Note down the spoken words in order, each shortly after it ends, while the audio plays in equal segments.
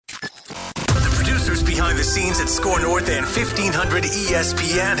Producers behind the scenes at Score North and 1500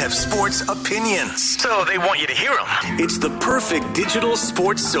 ESPN have sports opinions. So they want you to hear them. It's the perfect digital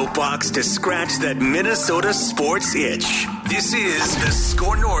sports soapbox to scratch that Minnesota sports itch. This is the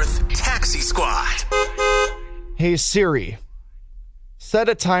Score North Taxi Squad. Hey Siri, set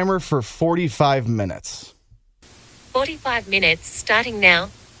a timer for 45 minutes. 45 minutes starting now.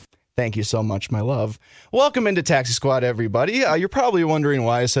 Thank you so much, my love. Welcome into Taxi Squad, everybody. You're probably wondering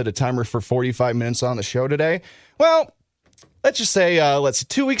why I set a timer for 45 minutes on the show today. Well, let's just say,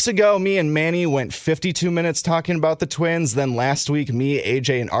 2 weeks ago, me and Manny went 52 minutes talking about the Twins. Then last week, me,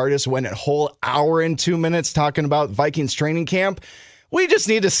 AJ, and Artis went a whole hour and 2 minutes talking about Vikings training camp. We just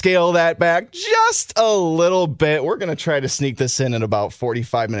need to scale that back just a little bit. We're going to try to sneak this in about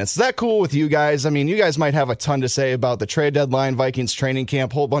 45 minutes. Is that cool with you guys? I mean, you guys might have a ton to say about the trade deadline, Vikings training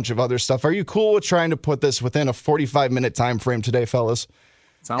camp, whole bunch of other stuff. Are you cool with trying to put this within a 45-minute time frame today, fellas?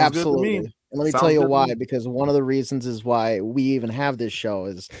 Sounds Absolutely. good to me. And let me tell you why, because one of the reasons is why we even have this show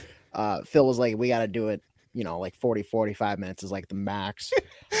is Phil was like, we got to do it, like 40, 45 minutes is like the max.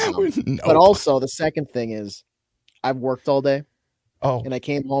 Nope. But also the second thing is I've worked all day. Oh, And I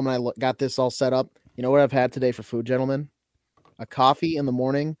came home and I got this all set up. You know what I've had today for food, gentlemen? A coffee in the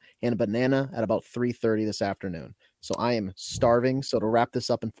morning and a banana at about 3:30 this afternoon. So I am starving. So to wrap this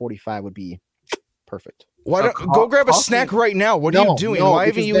up in 45 would be perfect. why don't go grab a snack right now? What are you doing? Why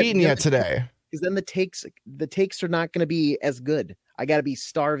haven't you eaten yet today? Because then the takes are not going to be as good. I got to be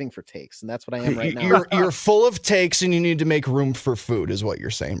starving for takes, and that's what I am right now. You're full of takes, and you need to make room for food, is what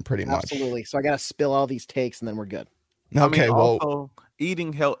you're saying, pretty much. Absolutely. So I got to spill all these takes, and then we're good. Okay, also,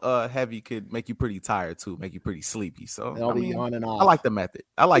 eating heavy could make you pretty tired too, make you pretty sleepy. So I'll be on and off. I like the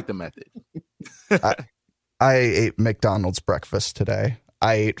method. I ate McDonald's breakfast today.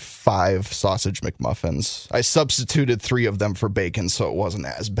 I ate 5 sausage McMuffins. I substituted 3 of them for bacon, so it wasn't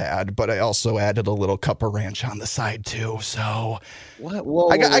as bad. But I also added a little cup of ranch on the side too. So What? Whoa,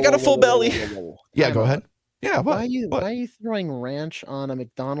 I got a full belly. whoa. Yeah, Time go out. ahead. Yeah, Why what? are you throwing ranch on a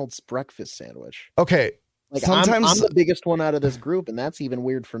McDonald's breakfast sandwich? Okay. Like Sometimes I'm the biggest one out of this group, and that's even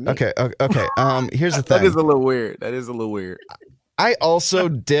weird for me. Okay. Here's the That thing. is a little weird. I also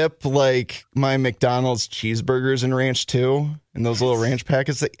dip like my McDonald's cheeseburgers in ranch too, in those little ranch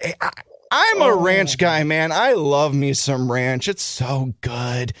packets. I'm a ranch guy, man. I love me some ranch. It's so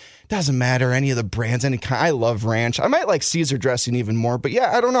good. Doesn't matter any of the brands, any kind. I love ranch. I might like Caesar dressing even more, but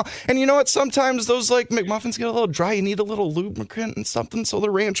yeah, I don't know. And you know what? Sometimes those like McMuffins get a little dry. You need a little lubricant and something so the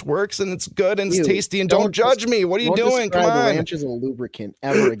ranch works and it's good and it's tasty. And don't judge me. What are you doing? Come on. Ranch as a lubricant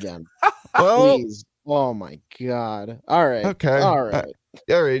ever again. Well, Please. Oh my God. All right. okay. All right.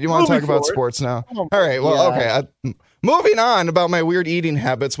 All right. You want to talk about forward. sports now? Oh All right. Well, God. okay. Moving on about my weird eating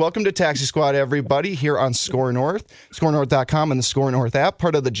habits. Welcome to Taxi Squad, everybody, here on Score North, scorenorth.com and the Score North app,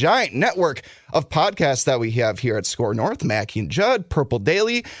 part of the giant network of podcasts that we have here at Score North. Mackie and Judd, Purple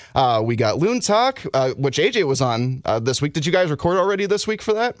Daily. We got Loon Talk, which AJ was on this week. Did you guys record already this week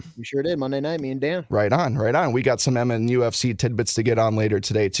for that? We sure did. Monday night, me and Dan. Right on. We got some M and UFC tidbits to get on later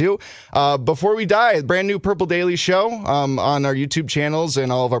today, too. Before we die, brand new Purple Daily show on our YouTube channels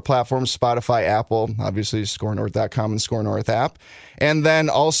and all of our platforms, Spotify, Apple, obviously scorenorth.com and Score North app. And then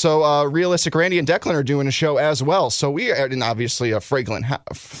also Realistic Randy and Declan are doing a show as well. So we are in obviously a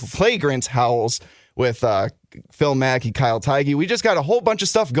flagrant howls with Phil Mackey, Kyle Tigey. We just got a whole bunch of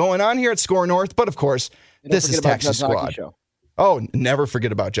stuff going on here at Score North. But of course, this is Taxi Squad. Oh, never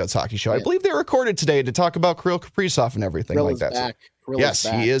forget about Judd's Hockey Show. I believe they recorded today to talk about Kirill Kaprizov and everything Krill like is that. back. Krill Yes,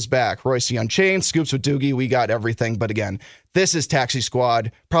 is back. he is back. Royce Unchained, Scoops with Doogie. We got everything. But again, this is Taxi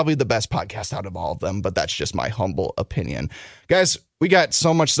Squad, probably the best podcast out of all of them, but that's just my humble opinion. Guys, we got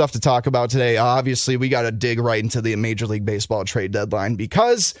so much stuff to talk about today. Obviously, we got to dig right into the Major League Baseball trade deadline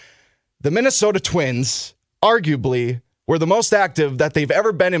because the Minnesota Twins arguably were the most active that they've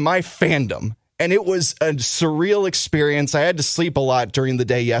ever been in my fandom. And it was a surreal experience. I had to sleep a lot during the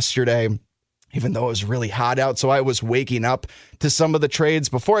day yesterday, even though it was really hot out. So I was waking up to some of the trades.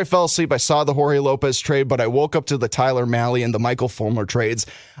 Before I fell asleep, I saw the Jorge Lopez trade, but I woke up to the Tyler Mahle and the Michael Fulmer trades.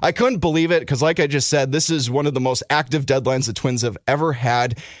 I couldn't believe it because, like I just said, this is one of the most active deadlines the Twins have ever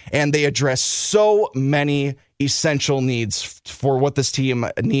had. And they address so many essential needs for what this team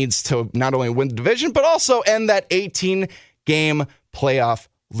needs to not only win the division, but also end that 18-game playoff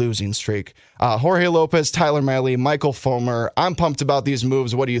losing streak. Jorge Lopez, Tyler Mahle, Michael Fulmer. I'm pumped about these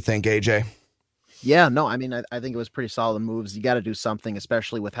moves. What do you think, AJ? Yeah, no, I mean, I think it was pretty solid moves. You got to do something,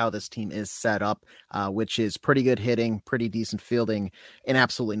 especially with how this team is set up, which is pretty good hitting, pretty decent fielding, and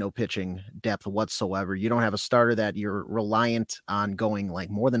absolutely no pitching depth whatsoever. You don't have a starter that you're reliant on going like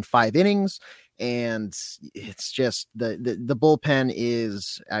more than 5 innings. And it's just the bullpen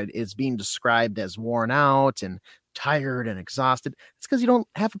is being described as worn out and tired and exhausted. It's because you don't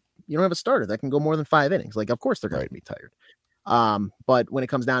have a starter that can go more than 5 innings. Like, of course they're going to be tired. But when it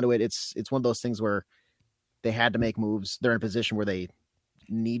comes down to it, it's one of those things where they had to make moves. They're in a position where they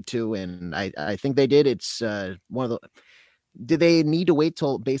need to, and I think they did. It's one of the. Did they need to wait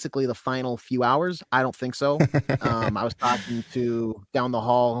till basically the final few hours? I don't think so. I was talking to down the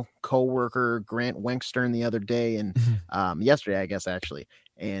hall coworker Grant Wenkstern the other day, and yesterday, I guess actually,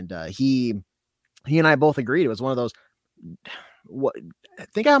 and he and I both agreed it was one of those.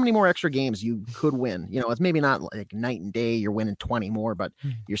 Think how many more extra games you could win. It's maybe not like night and day. You're winning 20 more, but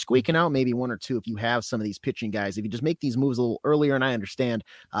you're squeaking out maybe 1 or 2 if you have some of these pitching guys. If you just make these moves a little earlier, and I understand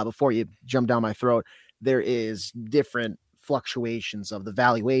before you jump down my throat, there is different fluctuations of the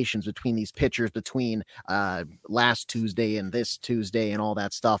valuations between these pitchers between last Tuesday and this Tuesday and all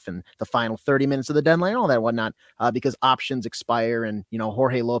that stuff, and the final 30 minutes of the deadline, all that whatnot, because options expire, and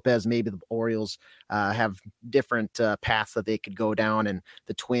Jorge Lopez, maybe the Orioles have different paths that they could go down, and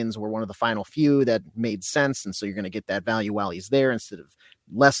the Twins were one of the final few that made sense, and so you're going to get that value while he's there instead of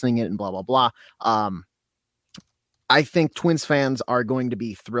lessening it and blah blah blah. I think Twins fans are going to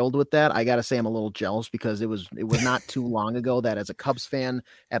be thrilled with that. I got to say I'm a little jealous because it was not too long ago that as a Cubs fan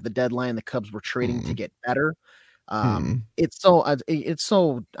at the deadline, the Cubs were trading to get better. I'm so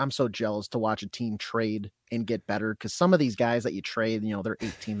jealous to watch a team trade and get better, because some of these guys that you trade, they're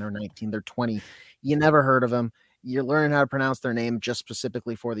 18, they're 19, they're 20. You never heard of them. You're learning how to pronounce their name just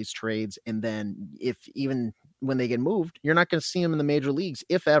specifically for these trades. And then even when they get moved, you're not going to see them in the major leagues,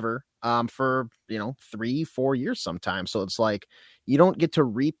 if ever, for 3-4 years sometimes. So it's like you don't get to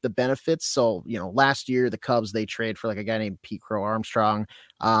reap the benefits. So last year the Cubs, they trade for like a guy named Pete Crow Armstrong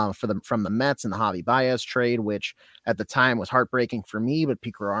from the Mets in the Javi Baez trade, which at the time was heartbreaking for me. But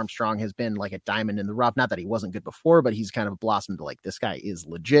Pete Crow Armstrong has been like a diamond in the rough. Not that he wasn't good before, but he's kind of blossomed to like, this guy is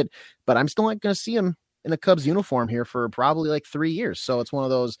legit. But I'm still not going to see him in a Cubs uniform here for probably like 3 years. So it's one of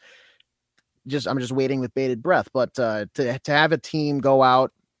those. I'm just waiting with bated breath. But to have a team go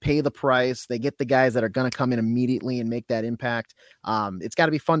out, pay the price, they get the guys that are going to come in immediately and make that impact. It's got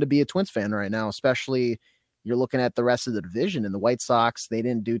to be fun to be a Twins fan right now, especially you're looking at the rest of the division. And the White Sox, they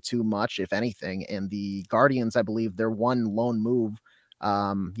didn't do too much, if anything. And the Guardians, I believe their one lone move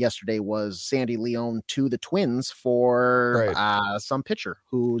yesterday was Sandy Leon to the Twins for some pitcher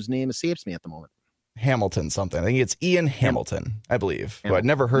whose name escapes me at the moment. Hamilton something. I think it's Ian Hamilton, I believe, who I'd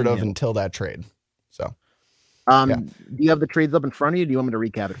never heard of until that trade. So, do you have the trades up in front of you? Do you want me to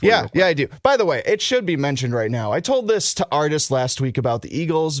recap it for you? Yeah, I do. By the way, it should be mentioned right now. I told this to Artis last week about the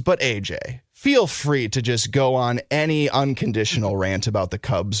Eagles, but AJ, feel free to just go on any unconditional rant about the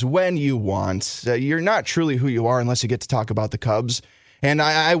Cubs when you want. You're not truly who you are unless you get to talk about the Cubs. And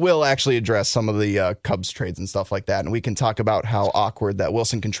I will actually address some of the Cubs trades and stuff like that. And we can talk about how awkward that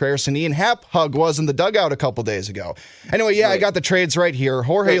Wilson Contreras and Ian Happ hug was in the dugout a couple days ago. Anyway, I got the trades right here.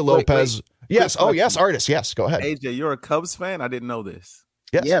 Jorge Lopez. Yes. Oh, yes. Artist. Yes. Go ahead. AJ, you're a Cubs fan? I didn't know this.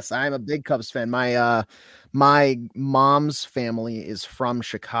 Yes, I'm a big Cubs fan. My mom's family is from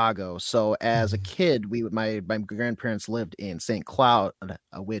Chicago. So as a kid, my grandparents lived in St. Cloud,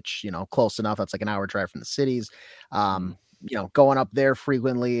 which, close enough. That's like an hour drive from the cities. Going up there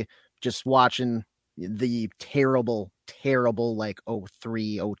frequently, just watching the terrible like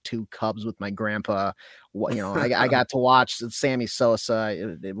 03, 02 Cubs with my grandpa. I got to watch Sammy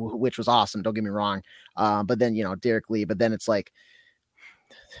Sosa, which was awesome. Don't get me wrong. But then, Derek Lee, but then it's like,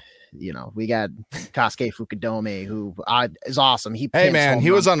 we got Kosuke Fukudome, who is awesome. He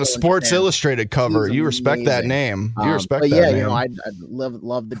was on a Sports Illustrated cover. You respect that name. You respect that name. I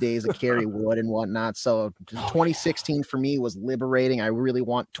love the days of Kerry Wood and whatnot. So 2016 for me was liberating. I really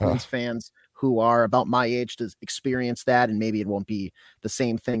want Twins fans who are about my age to experience that, and maybe it won't be the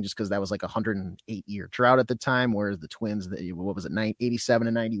same thing just because that was like a 108-year drought at the time, whereas the Twins, 87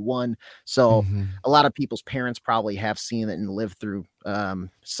 and 91. So a lot of people's parents probably have seen it and lived through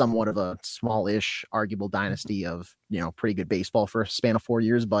somewhat of a smallish, arguable dynasty of pretty good baseball for a span of 4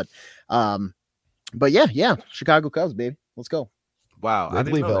 years. But yeah, Chicago Cubs, baby, let's go. Wow, I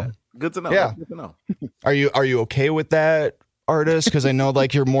didn't know that. Good to know. Yeah, good to know. Are you okay with that, Artist? Because I know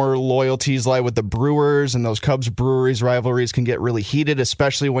like your more loyalties lie with the Brewers, and those Cubs Breweries rivalries can get really heated,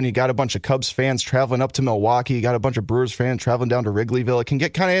 especially when you got a bunch of Cubs fans traveling up to Milwaukee, you got a bunch of Brewers fans traveling down to Wrigleyville. It can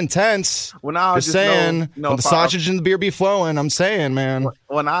get kind of intense. Well, now just saying, when the sausage and the beer be flowing, I'm saying, man.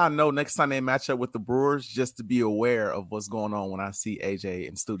 Well, now I know next time they match up with the Brewers, just to be aware of what's going on when I see AJ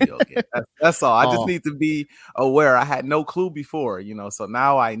in studio again. That's all. I just need to be aware. I had no clue before, so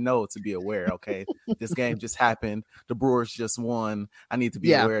now I know to be aware. Okay, this game just happened. The Brewers just one. I need to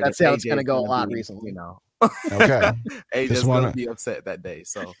be aware. That's how it's going to go a lot recently. You know. Okay. AJ's going to be upset that day.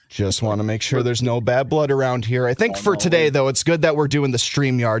 So just want to make sure there's no bad blood around here. I think for today, though, it's good that we're doing the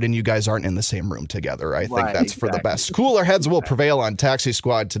StreamYard and you guys aren't in the same room together. I think that's for the best. Cooler heads will prevail on Taxi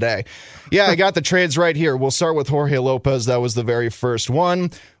Squad today. Yeah, I got the trades right here. We'll start with Jorge Lopez. That was the very first one.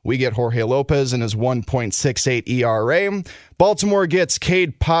 We get Jorge Lopez and his 1.68 ERA. Baltimore gets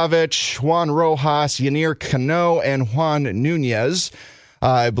Cade Pavich, Juan Rojas, Yanir Cano, and Juan Nunez.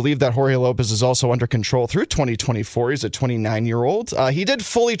 I believe that Jorge Lopez is also under control through 2024. He's a 29-year-old. He did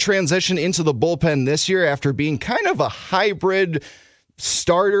fully transition into the bullpen this year after being kind of a hybrid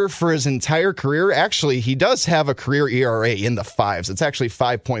starter for his entire career. Actually, he does have a career ERA in the fives. It's actually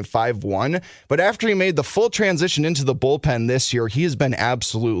 5.51. But after he made the full transition into the bullpen this year, he has been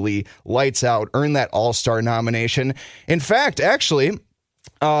absolutely lights out, earned that All-Star nomination. In fact, actually,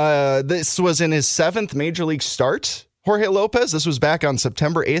 this was in his 7th Major League start. Jorge Lopez, this was back on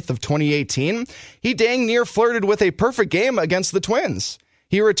September 8th of 2018. He dang near flirted with a perfect game against the Twins.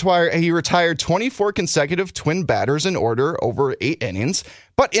 He retired 24 consecutive Twin batters in order over 8 innings,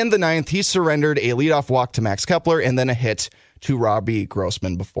 but in the 9th, he surrendered a leadoff walk to Max Kepler and then a hit to Robbie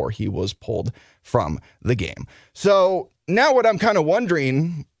Grossman before he was pulled from the game. So now what I'm kind of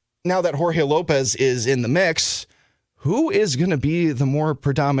wondering, now that Jorge Lopez is in the mix, who is going to be the more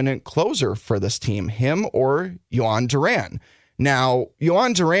predominant closer for this team, him or Yohan Duran? Now,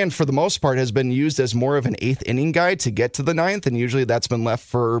 Yohan Duran, for the most part, has been used as more of an 8th inning guy to get to the 9th, and usually that's been left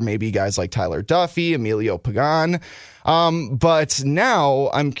for maybe guys like Tyler Duffy, Emilio Pagan. But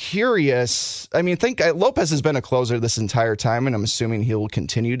now I'm curious. I mean, Lopez has been a closer this entire time, and I'm assuming he will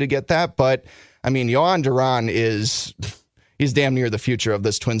continue to get that. But, I mean, Yohan Duran he's damn near the future of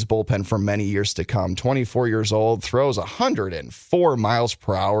this Twins bullpen for many years to come. 24 years old, throws 104 miles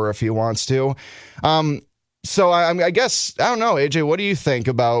per hour if he wants to. So I guess, I don't know, AJ, what do you think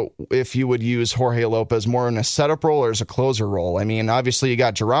about if you would use Jorge Lopez more in a setup role or as a closer role? I mean, obviously you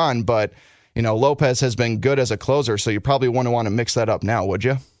got Duran, but, Lopez has been good as a closer, so you probably want to mix that up now, would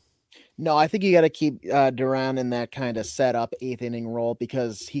you? No, I think you got to keep Duran in that kind of setup 8th inning role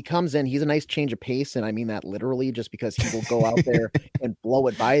because he comes in, he's a nice change of pace. And I mean that literally just because he will go out there and blow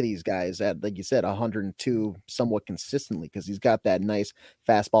it by these guys at, like you said, 102 somewhat consistently because he's got that nice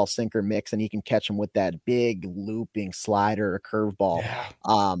fastball sinker mix and he can catch them with that big looping slider or curveball.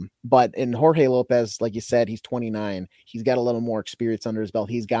 Yeah. But in Jorge Lopez, like you said, he's 29. He's got a little more experience under his belt.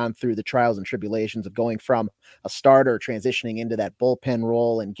 He's gone through the trials and tribulations of going from a starter, transitioning into that bullpen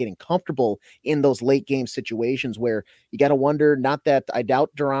role and getting comfortable in those late game situations where you got to wonder, not that I doubt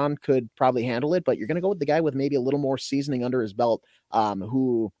Duran could probably handle it, but you're going to go with the guy with maybe a little more seasoning under his belt,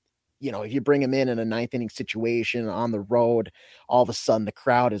 who, if you bring him in a 9th inning situation on the road, all of a sudden the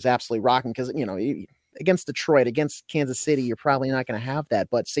crowd is absolutely rocking because, against Detroit, against Kansas City, you're probably not going to have that.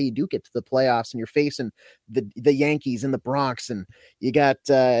 But say you do get to the playoffs and you're facing the Yankees in the Bronx and you got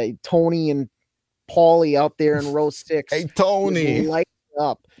Tony and Paulie out there in row 6. Hey, Tony. Light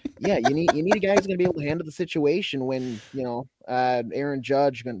up. Yeah, you need a guy who's going to be able to handle the situation when, Aaron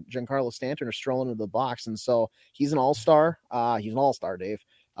Judge and Giancarlo Stanton are strolling into the box. And so he's an all-star. He's an all-star, Dave.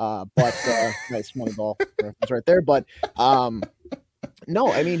 But nice money ball reference right there. But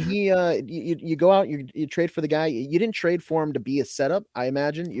no, I mean, you go out, you trade for the guy. You didn't trade for him to be a setup, I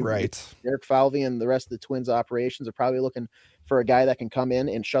imagine. Right. Derek Falvey and the rest of the Twins operations are probably looking for a guy that can come in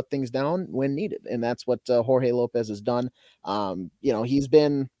and shut things down when needed. And that's what Jorge Lopez has done. He's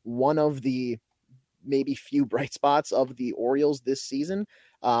been one of the maybe few bright spots of the Orioles this season.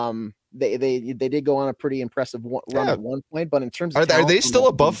 They did go on a pretty impressive run at one point, but in terms of are they still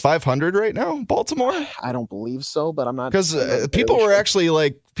above 500 right now, Baltimore? I don't believe so, but I'm not, because people were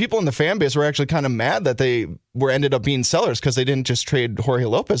actually people in the fan base were actually kind of mad that they ended up being sellers because they didn't just trade Jorge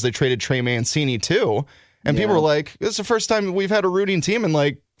Lopez, they traded Trey Mancini too. And people were like, this is the first time we've had a rooting team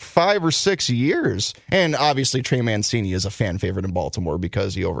in 5 or 6 years. And obviously Trey Mancini is a fan favorite in Baltimore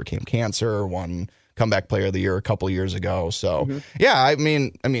because he overcame cancer, won comeback player of the year a couple years ago. So yeah, I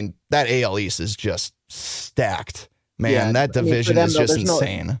mean that AL East is just stacked, man. Yeah, that division is just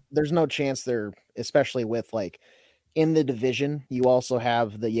insane. There's no chance they're, especially with in the division, you also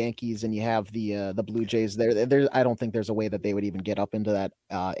have the Yankees and you have the Blue Jays there. I don't think there's a way that they would even get up into that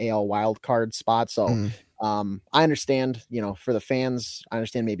AL wild card spot. So I understand, for the fans, I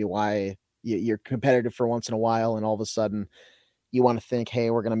understand maybe why you're competitive for once in a while and all of a sudden you want to think, hey,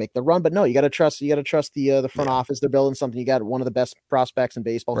 we're going to make the run. But no, you got to trust the front office. They're building something. You got one of the best prospects in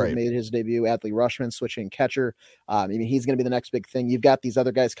baseball who made his debut, Adley Rutschman, switching catcher. He's going to be the next big thing. You've got these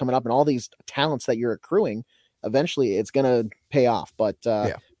other guys coming up and all these talents that you're accruing. Eventually it's going to pay off. But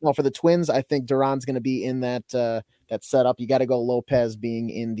no, for the Twins, I think Duran's going to be in that that setup. You got to go Lopez being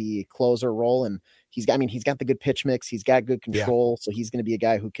in the closer role, and he's got the good pitch mix. He's got good control, so he's going to be a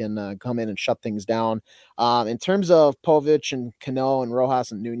guy who can come in and shut things down. In terms of Povich and Cano and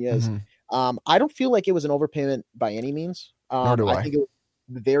Rojas and Nunez, I don't feel like it was an overpayment by any means. Nor do I. I think it was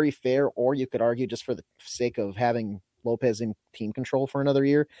very fair, or you could argue just for the sake of having Lopez in team control for another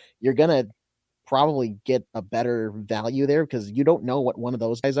year, you're going to probably get a better value there because you don't know what one of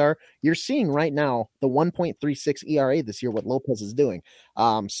those guys are. You're seeing right now the 1.36 ERA this year, what Lopez is doing.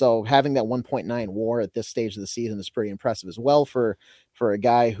 So having that 1.9 WAR at this stage of the season is pretty impressive as well for a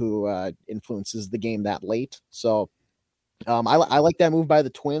guy who influences the game that late. So I like that move by the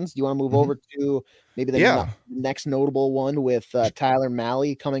Twins. Do you want to move over to maybe the next notable one with Tyler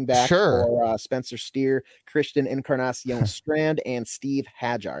Mahle coming back for Spencer Steer, Christian Encarnacion Strand, and Steve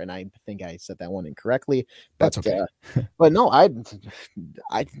Hadjar? And I think I said that one incorrectly. But, that's okay. But no, I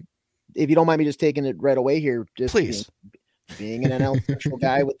if you don't mind me just taking it right away here, just please. Being an NL Central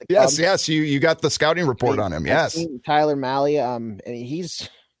guy with the Cubs, yes, you got the scouting report on him. Yes, Tyler Mahle. And he's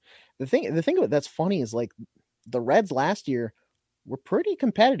the thing of it that's funny is like, the Reds last year were pretty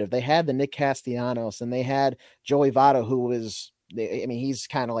competitive. They had the Nick Castellanos and they had Joey Votto, who was, he's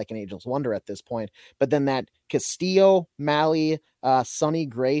kind of like an Angel's wonder at this point. But then that Castillo, Mahle, Sonny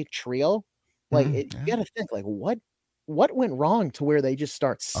Gray trio, like you got to think like what went wrong to where they just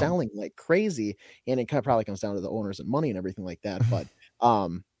start selling like crazy, and it probably comes down to the owners and money and everything like that. But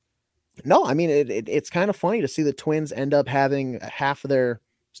no, I mean it's kind of funny to see the Twins end up having half of their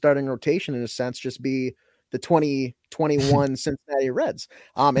starting rotation in a sense just be the 2021 Cincinnati Reds.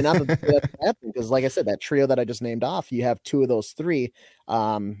 And not that's happening because, like I said, that trio that I just named off, you have two of those three,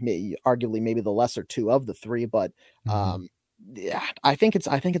 arguably maybe the lesser two of the three, but yeah, I think it's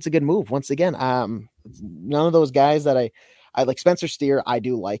a good move. Once again, none of those guys that I like. Spencer Steer, I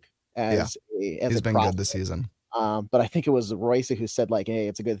do like as he's been good this season. But I think it was Royce who said like, hey,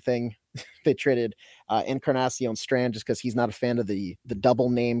 it's a good thing they traded Encarnacion Strand just because he's not a fan of the double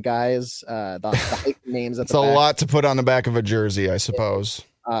name guys, the hype names. It's a lot to put on the back of a jersey, I suppose.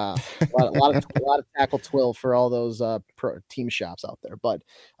 A lot of tackle twill for all those pro team shops out there. But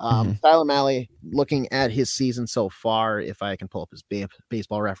Tyler Mahle, looking at his season so far, if I can pull up his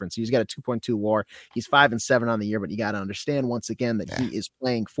baseball reference, he's got a 2.2 WAR. He's 5-7 on the year, but you got to understand once again that he is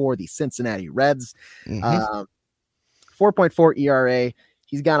playing for the Cincinnati Reds. 4.4 ERA.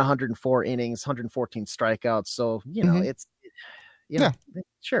 He's got 104 innings, 114 strikeouts. So, you know, it's,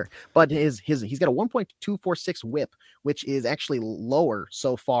 sure. But he's got a 1.246 whip, which is actually lower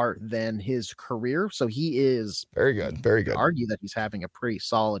so far than his career. So he is very good. Very good. Argue that he's having a pretty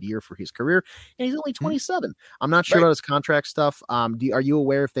solid year for his career, and he's only 27. I'm not sure about his contract stuff. Are you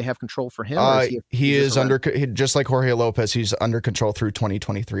aware if they have control for him? Or he is under, just like Jorge Lopez, he's under control through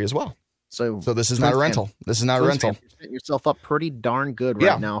 2023 as well. So this is not a rental. This is not a rental. You're setting yourself up pretty darn good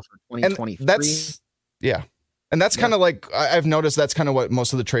right now for 2023. And that's kind of like, I've noticed that's kind of what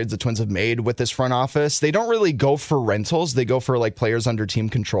most of the trades the Twins have made with this front office. They don't really go for rentals. They go for like players under team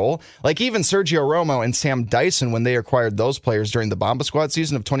control. Like even Sergio Romo and Sam Dyson, when they acquired those players during the Bomba Squad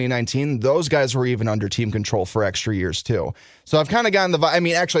season of 2019, those guys were even under team control for extra years too. So I've kind of gotten the, I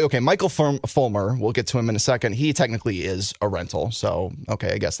mean, actually, okay, Michael Fulmer, we'll get to him in a second. He technically is a rental. So,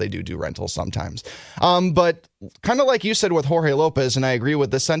 okay, I guess they do rentals sometimes. But kind of like you said with Jorge Lopez, and I agree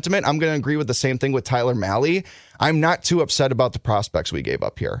with this sentiment, I'm going to agree with the same thing with Tyler Mahle. I'm not too upset about the prospects we gave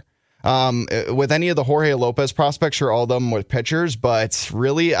up here. With any of the Jorge Lopez prospects, sure, all of them were pitchers, but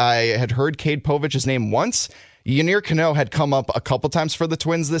really, I had heard Cade Povich's name once. Yennier Cano had come up a couple times for the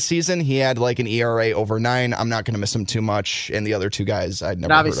Twins this season. He had like an ERA over 9. I'm not going to miss him too much. And the other two guys, I'd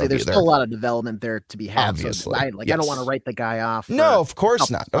never obviously, heard of there's still a lot of development there to be had. Obviously, so I don't want to write the guy off. No, of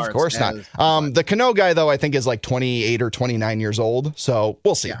course not. Of course not. The Cano guy, though, I think is like 28 or 29 years old. So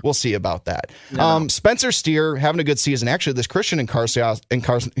we'll see. Yeah. We'll see about that. No. Spencer Steer having a good season. Actually, this Christian Encarnacion.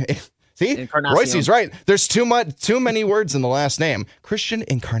 See, Royce's right. There's too many words in the last name. Christian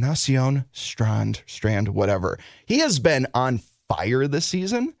Encarnacion Strand, whatever. He has been on fire this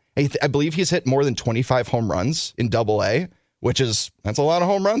season. I believe he's hit more than 25 home runs in Double-A, that's a lot of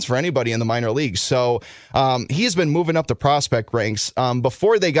home runs for anybody in the minor leagues. So he's been moving up the prospect ranks.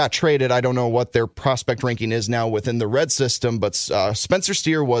 Before they got traded, I don't know what their prospect ranking is now within the Red system, but Spencer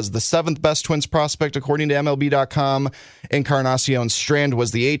Steer was the 7th best Twins prospect according to MLB.com. Encarnacion Strand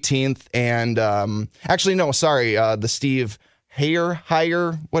was the 18th, and the Steve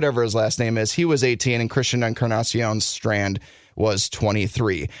Heyer, whatever his last name is, he was 18, and Christian Encarnacion Strand was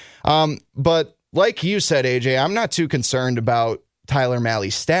 23. But like you said, AJ, I'm not too concerned about Tyler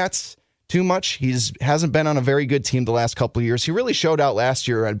Mahle's stats, too much. Hasn't been on a very good team the last couple of years. He really showed out last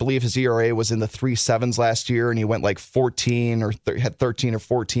year. I believe his ERA was in the 3.7s last year, and he went like 14 or had 13 or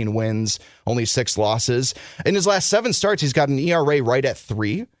 14 wins, only 6 losses. In his last 7 starts, he's got an ERA right at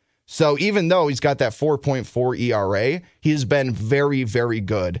 3. So even though he's got that 4.4 ERA, he's been very, very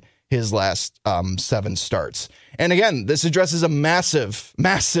good his last 7 starts. And again, this addresses a massive,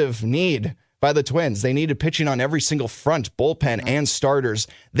 massive need by the Twins. They needed pitching on every single front, bullpen and starters.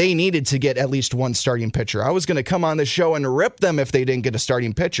 They needed to get at least one starting pitcher. I was going to come on the show and rip them if they didn't get a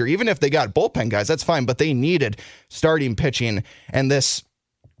starting pitcher. Even if they got bullpen guys, that's fine, but they needed starting pitching. And this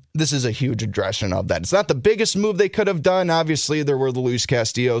is a huge addressing of that. It's not the biggest move they could have done. Obviously, there were the Luis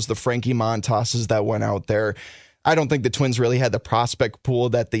Castillos, the Frankie Montoses that went out there. I don't think the Twins really had the prospect pool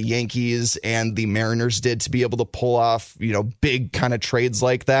that the Yankees and the Mariners did to be able to pull off, big kind of trades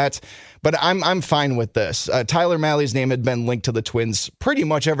like that. But I'm fine with this. Tyler Mahle's name had been linked to the Twins pretty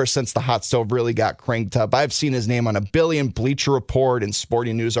much ever since the hot stove really got cranked up. I've seen his name on a billion Bleacher Report and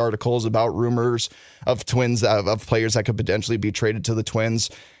Sporting News articles about rumors of Twins, of players that could potentially be traded to the Twins.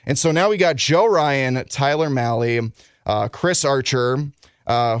 And so now we got Joe Ryan, Tyler Mahle, Chris Archer.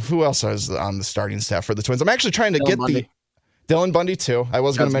 Who else is on the starting staff for the Twins? I'm actually trying to Dylan Bundy too. I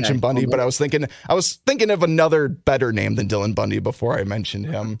was going to mention Bundy, but I was thinking of another better name than Dylan Bundy before I mentioned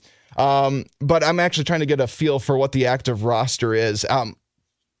him. But I'm actually trying to get a feel for what the active roster is.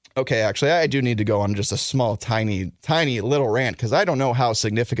 Okay, actually, I do need to go on just a small, tiny little rant because I don't know how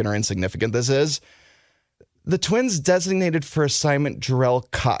significant or insignificant this is. The Twins designated for assignment Jarrell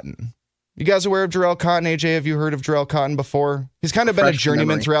Cotton. You guys aware of Jarrell Cotton? AJ, have you heard of Jarrell Cotton before? He's kind of been a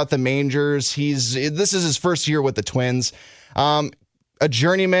journeyman throughout the majors. This is his first year with the Twins. A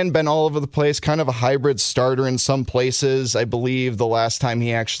journeyman, been all over the place, kind of a hybrid starter in some places. I believe the last time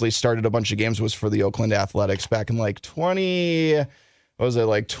he actually started a bunch of games was for the Oakland Athletics back in like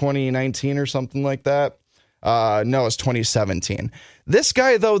 2019 or something like that? No, it's 2017. This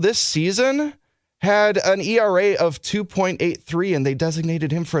guy, though, this season had an ERA of 2.83, and they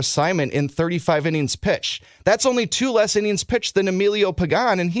designated him for assignment in 35 innings pitched. That's only 2 less innings pitched than Emilio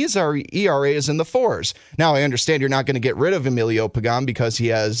Pagan, and his ERA is in the 4s. Now, I understand you're not going to get rid of Emilio Pagan because he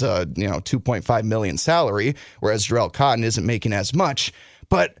has $2.5 million salary, whereas Jarrell Cotton isn't making as much.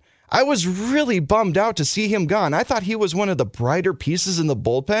 But I was really bummed out to see him gone. I thought he was one of the brighter pieces in the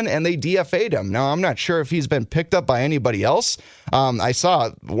bullpen, and they DFA'd him. Now, I'm not sure if he's been picked up by anybody else. I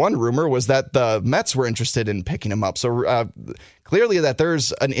saw one rumor was that the Mets were interested in picking him up. So clearly that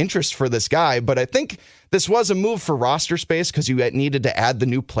there's an interest for this guy, but I think this was a move for roster space because you needed to add the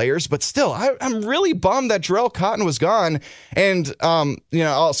new players. But still, I'm really bummed that Jarrell Cotton was gone. And,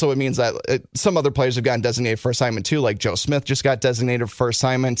 also it means that some other players have gotten designated for assignment too, like Joe Smith just got designated for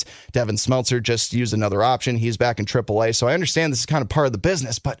assignment. Devin Smeltzer just used another option. He's back in AAA. So I understand this is kind of part of the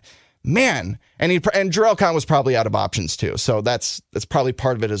business, but man, and Jarrell Cotton was probably out of options too. So that's probably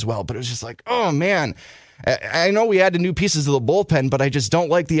part of it as well. But it was just like, oh man, I know we added new pieces to the bullpen, but I just don't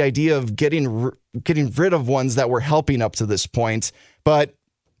like the idea of getting rid of ones that were helping up to this point. But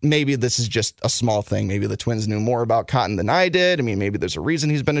maybe this is just a small thing. Maybe the Twins knew more about Cotton than I did. I mean, maybe there's a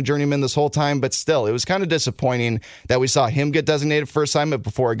reason he's been a journeyman this whole time, but still, it was kind of disappointing that we saw him get designated for assignment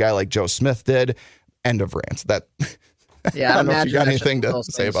before a guy like Joe Smith did. End of rant. Yeah, I don't know if you got anything to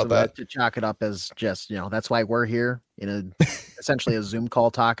say about that. To chalk it up as just, that's why we're here in essentially a Zoom call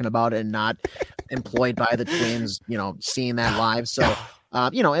talking about it and not employed by the Twins, seeing that live. So,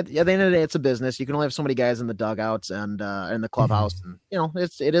 at the end of the day, it's a business. You can only have so many guys in the dugouts and in the clubhouse. And,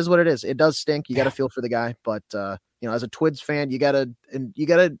 it is what it is. It does stink. You got to feel for the guy. But, as a Twins fan, you got to,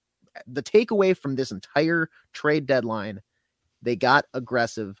 the takeaway from this entire trade deadline, they got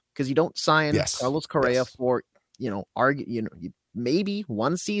aggressive because you don't sign Carlos Correa for, maybe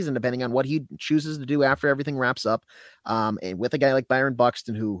one season, depending on what he chooses to do after everything wraps up. And with a guy like Byron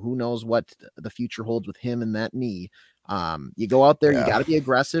Buxton, who knows what the future holds with him and that knee. You go out there, you got to be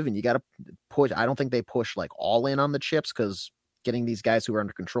aggressive and you got to push. I don't think they push like all in on the chips because getting these guys who are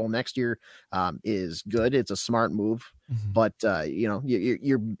under control next year is good. It's a smart move, but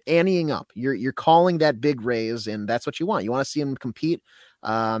you're anteing up. You're calling that big raise, and that's what you want. You want to see them compete.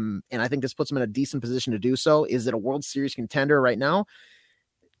 And I think this puts them in a decent position to do so. Is it a World Series contender right now?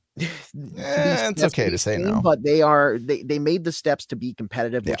 It's okay to say no, but they made the steps to be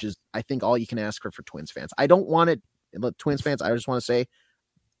competitive, which is, I think, all you can ask for Twins fans. I don't want it. Twins fans, I just want to say,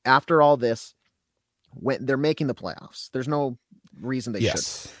 after all this, when they're making the playoffs, there's no reason they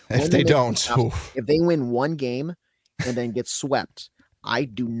should. If they don't, if they win one game and then get swept, I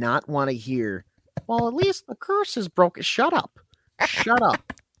do not want to hear, well, at least the curse is broken. Shut up.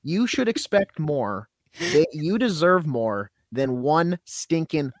 You should expect more. You deserve more than one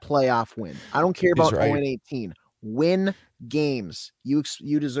stinking playoff win. I don't care about 0-18. Win games. You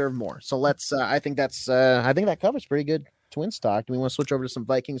deserve more. So let's. I think that covers pretty good Twins talk. Do we want to switch over to some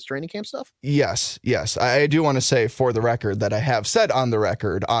Vikings training camp stuff? Yes. I do want to say for the record that I have said on the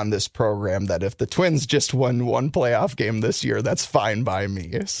record on this program that if the Twins just won one playoff game this year, that's fine by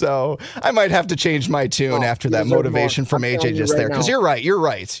me. So I might have to change my tune after that motivation from AJ just there. Because you're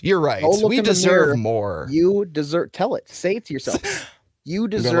right. We deserve more. You deserve. Tell it. Say it to yourself. You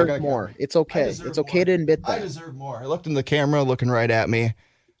deserve more. It's okay. It's okay to admit that. I deserve more. I looked in the camera, looking right at me.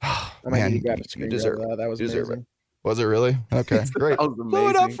 Oh, man, you deserve that. That was amazing. It. Was it really? Okay, great. Blow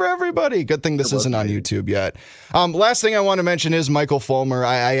it up for everybody. Good thing this isn't on YouTube yet. Last thing I want to mention is Michael Fulmer.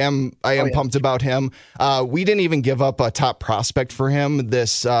 I am pumped about him. We didn't even give up a top prospect for him.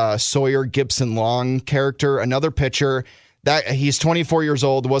 This Sawyer Gibson Long character, another pitcher. That he's 24 years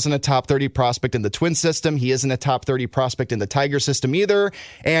old, wasn't a top 30 prospect in the Twin system. He isn't a top 30 prospect in the Tiger system either.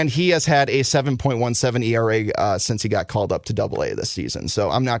 And he has had a 7.17 ERA since he got called up to AA this season. So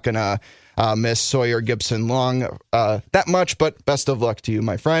I'm not going to miss Sawyer Gibson Long that much, but best of luck to you,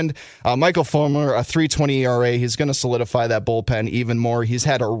 my friend. Michael Fulmer, a 3.20 ERA. He's going to solidify that bullpen even more. He's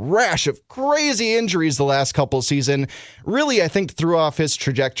had a rash of crazy injuries the last couple of seasons. Really, I think threw off his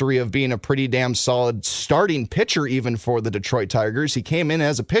trajectory of being a pretty damn solid starting pitcher even for the Detroit Tigers. He came in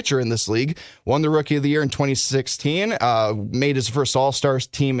as a pitcher in this league, won the Rookie of the Year in 2016, made his first All-Star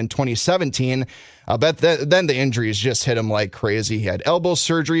team in 2017. But then the injuries just hit him like crazy. He had elbow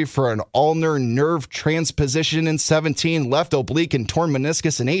surgery for an ulnar nerve transposition in 17, left oblique and torn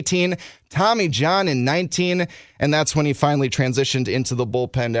meniscus in 18, Tommy John in 19, and that's when he finally transitioned into the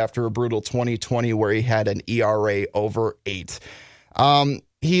bullpen after a brutal 2020 where he had an ERA over 8.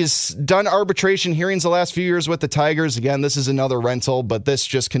 He's done arbitration hearings the last few years with the Tigers. Again, this is another rental, but this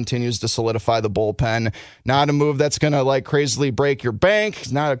just continues to solidify the bullpen. Not a move that's going to like crazily break your bank.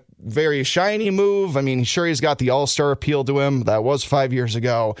 It's not a very shiny move. I mean, sure, he's got the all-star appeal to him. That was 5 years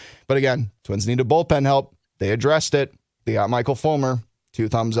ago. But again, Twins needed bullpen help. They addressed it. They got Michael Fulmer. 2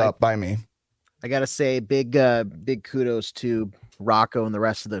 thumbs up by me. I got to say big kudos to Rocco and the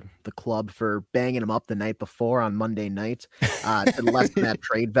rest of the club for banging him up the night before on Monday night to lessen that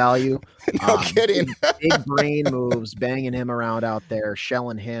trade value. No kidding. Big brain moves, banging him around out there,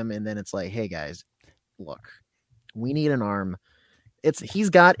 shelling him. And then it's like, hey guys, look, we need an arm. He's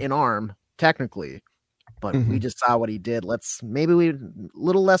got an arm technically, but we just saw what he did. Maybe we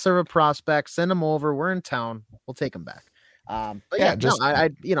little less of a prospect, send him over. We're in town. We'll take him back. But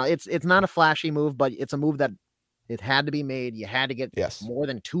it's not a flashy move, but it's a move that it had to be made. You had to get more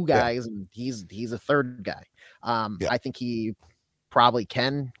than 2 guys, and he's a third guy. I think he probably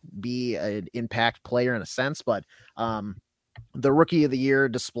can be an impact player in a sense, but the Rookie of the Year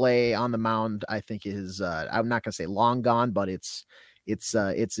display on the mound, I think is I'm not going to say long gone, but it's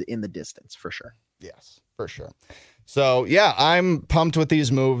in the distance for sure. Yes, for sure. So yeah, I'm pumped with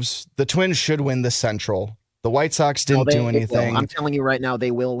these moves. The Twins should win the Central. The White Sox didn't do anything. I'm telling you right now,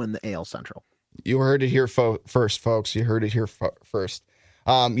 they will win the AL Central. You heard it here first, folks. You heard it here first.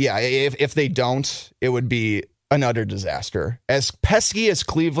 If they don't, it would be an utter disaster. As pesky as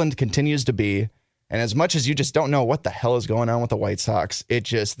Cleveland continues to be, and as much as you just don't know what the hell is going on with the White Sox,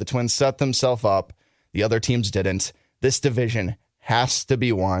 the Twins set themselves up. The other teams didn't. This division has to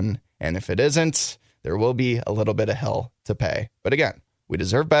be won, and if it isn't, there will be a little bit of hell to pay. But again, we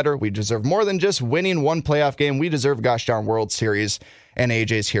deserve better. We deserve more than just winning one playoff game. We deserve gosh darn World Series. And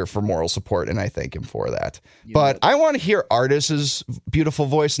AJ's here for moral support, and I thank him for that. But I want to hear Artis's beautiful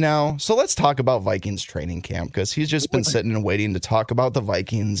voice now. So let's talk about Vikings training camp, because he's just been sitting and waiting to talk about the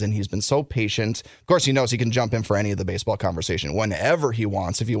Vikings, and he's been so patient. Of course, he knows he can jump in for any of the baseball conversation whenever he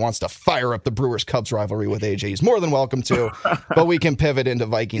wants. If he wants to fire up the Brewers-Cubs rivalry with AJ, he's more than welcome to. But we can pivot into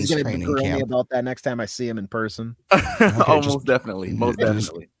Vikings training camp. Me about that next time I see him in person. Most definitely.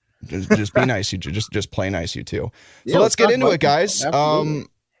 Just be nice. You just play nice, you two. So let's get into it, guys.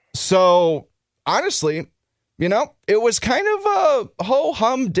 So honestly, it was kind of a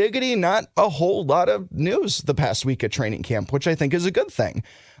ho-hum diggity, not a whole lot of news the past week at training camp, which I think is a good thing.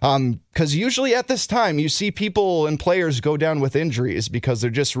 Because usually at this time, you see people and players go down with injuries because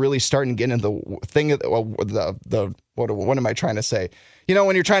they're just really starting to get into the thing. What am I trying to say?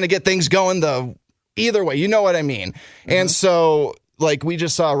 When you're trying to get things going, either way, you know what I mean. And so, like, we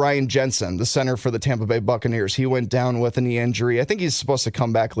just saw Ryan Jensen, the center for the Tampa Bay Buccaneers. He went down with a knee injury. I think he's supposed to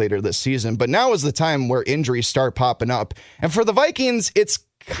come back later this season. But now is the time where injuries start popping up. And for the Vikings, it's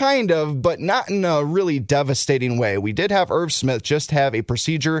kind of, but not in a really devastating way. We did have Irv Smith just have a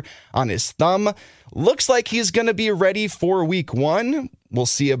procedure on his thumb. Looks like he's going to be ready for week 1. We'll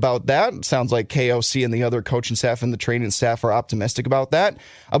see about that. Sounds like KOC and the other coaching staff and the training staff are optimistic about that.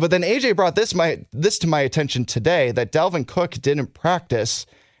 But then AJ brought this to my attention today, that Dalvin Cook didn't practice.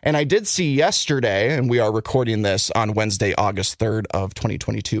 And I did see yesterday, and we are recording this on Wednesday, August 3rd of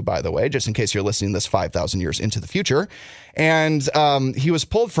 2022, by the way, just in case you're listening this 5,000 years into the future. And he was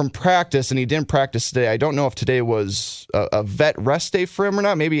pulled from practice, and he didn't practice today. I don't know if today was a vet rest day for him or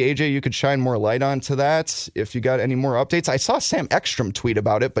not. Maybe, AJ, you could shine more light onto that if you got any more updates. I saw Sam Ekstrom tweet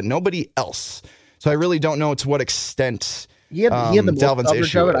about it, but nobody else. So I really don't know to what extent... He had the Dalvin's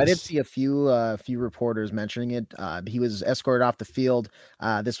issue of it. I did see a few reporters mentioning it. He was escorted off the field.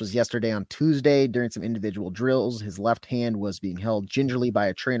 This was yesterday on Tuesday during some individual drills. His left hand was being held gingerly by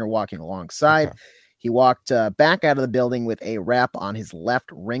a trainer walking alongside. Okay. He walked back out of the building with a wrap on his left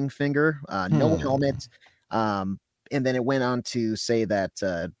ring finger, no helmet. And then it went on to say that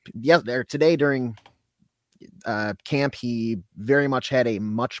today during camp, he very much had a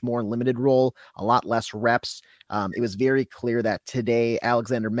much more limited role, a lot less reps. It was very clear that today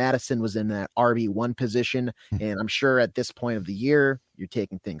Alexander Mattison was in that RB1 position. And I'm sure at this point of the year, you're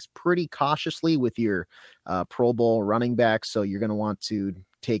taking things pretty cautiously with your Pro Bowl running back. So you're going to want to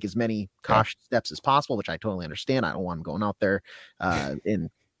take as many cautious steps as possible, which I totally understand. I don't want him going out there and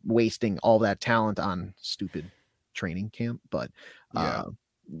wasting all that talent on stupid training camp. But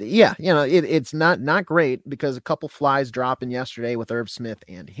it's not great because a couple flies dropping yesterday with Irv Smith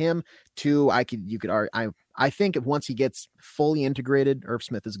and him. I think if once he gets fully integrated, Irv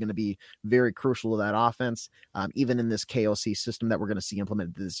Smith is going to be very crucial to that offense, even in this KOC system that we're going to see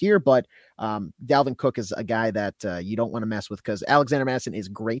implemented this year. But Dalvin Cook is a guy that you don't want to mess with because Alexander Mattison is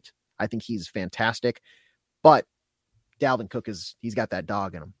great. I think he's fantastic, but Dalvin Cook he's got that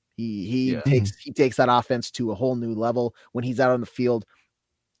dog in him. He takes that offense to a whole new level when he's out on the field.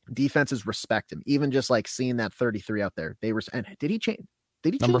 Defenses respect him, even just like seeing that 33 out there. And did he change?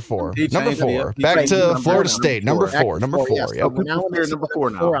 Number 4. Number 4. Back to Florida State. Number 4. Number 4. Yeah. So now when there's number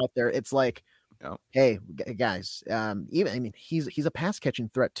 4 out there, it's like, hey guys, he's a pass catching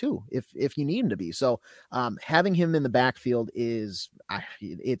threat too, if you need him to be. So having him in the backfield it's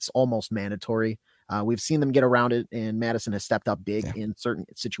almost mandatory. We've seen them get around it, and Madison has stepped up big in certain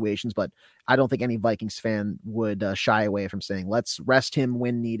situations, but I don't think any Vikings fan would shy away from saying, let's rest him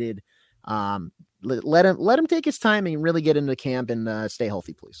when needed. Let him take his time and really get into camp and stay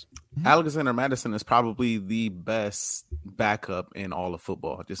healthy, please. Alexander Mattison is probably the best backup in all of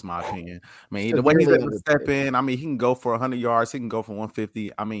football, just my opinion. I mean, the way he's able to step in, he can go for 100 yards. He can go for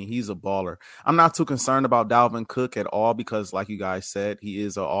 150. He's a baller. I'm not too concerned about Dalvin Cook at all because, like you guys said, he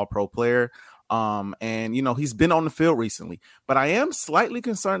is an all-pro player. And he's been on the field recently, but I am slightly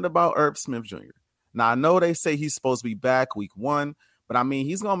concerned about Irv Smith Jr. Now, I know they say he's supposed to be back week 1, but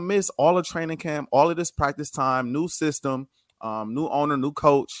he's going to miss all of training camp, all of this practice time, new system, new owner, new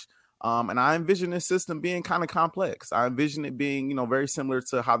coach. And I envision this system being kind of complex. I envision it being, very similar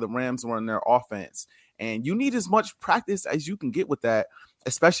to how the Rams run their offense. And you need as much practice as you can get with that,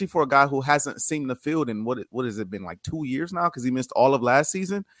 especially for a guy who hasn't seen the field in what has it been, like 2 years now, because he missed all of last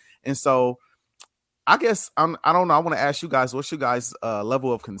season. And so I guess I don't know. I want to ask you guys, what's your guys'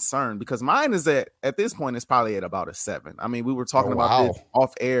 level of concern? Because mine is at this point, it's probably at about a 7. We were talking about this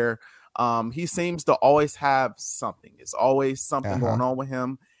off air. He seems to always have something. It's always something going on with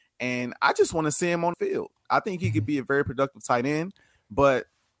him. And I just want to see him on the field. I think he could be a very productive tight end, but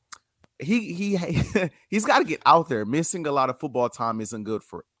he's got to get out there. Missing a lot of football time isn't good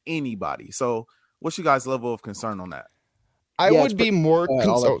for anybody. So what's your guys' level of concern on that? I'd be more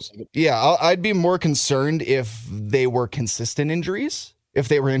concerned if they were consistent injuries, if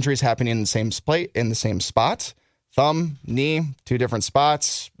they were injuries happening in the same spot, thumb, knee, 2 different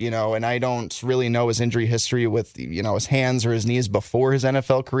spots, and I don't really know his injury history with, his hands or his knees before his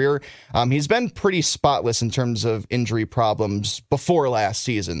NFL career. He's been pretty spotless in terms of injury problems before last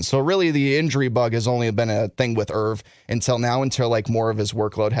season. So really the injury bug has only been a thing with Irv until now, until like more of his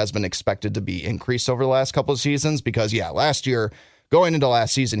workload has been expected to be increased over the last couple of seasons, because last year, going into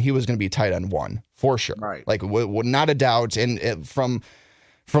last season, he was going to be tight end 1 for sure. Right. Like not a doubt. And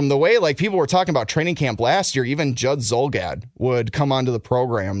from the way like people were talking about training camp last year, even Judd Zolgad would come onto the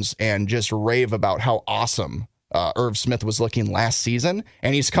programs and just rave about how awesome Irv Smith was looking last season.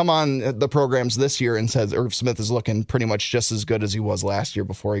 And he's come on the programs this year and says Irv Smith is looking pretty much just as good as he was last year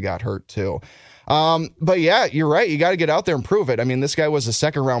before he got hurt too. But you're right. You got to get out there and prove it. This guy was a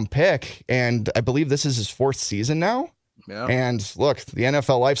 2nd round pick, and I believe this is his 4th season now. Yeah. And look, the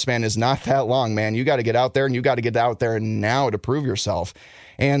NFL lifespan is not that long, man. You got to get out there, and you got to get out there now to prove yourself.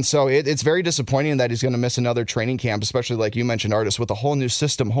 And so it's very disappointing that he's going to miss another training camp, especially like you mentioned, Artis, with a whole new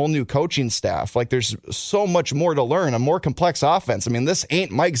system, whole new coaching staff. Like there's so much more to learn, a more complex offense. I mean, this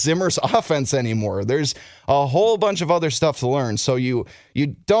ain't Mike Zimmer's offense anymore. There's a whole bunch of other stuff to learn. So you're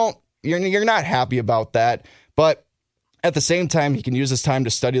not happy about that, but at the same time, he can use his time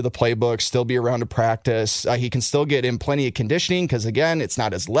to study the playbook, still be around to practice. He can still get in plenty of conditioning because, again, it's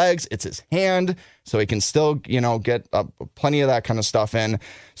not his legs, it's his hand. So he can still, get plenty of that kind of stuff in.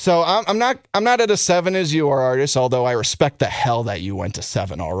 So I'm not at a 7 as you are, Artis, although I respect the hell that you went to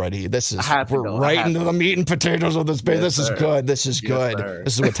 7 already. We're right into the meat and potatoes of this. This is good. This is good.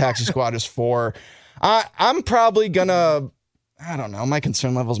 This is what Taxi Squad is for. I'm probably gonna, I don't know, my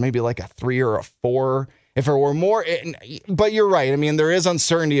concern level is maybe like a 3 or a 4. If it were more, but you're right. I mean, there is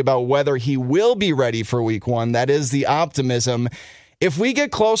uncertainty about whether he will be ready for week 1. That is the optimism. If we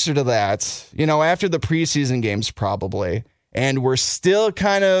get closer to that, after the preseason games probably, and we're still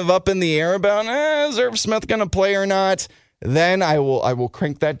kind of up in the air about, is Irv Smith going to play or not? Then I will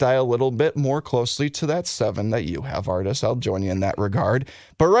crank that dial a little bit more closely to that 7 that you have, Artis. I'll join you in that regard.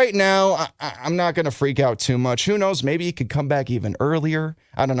 But right now, I'm not going to freak out too much. Who knows? Maybe he could come back even earlier.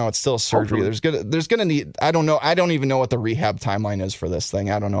 I don't know. It's still surgery. Hopefully. There's gonna need. I don't know. I don't even know what the rehab timeline is for this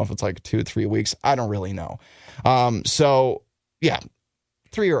thing. I don't know if it's like 2-3 weeks. I don't really know. So yeah,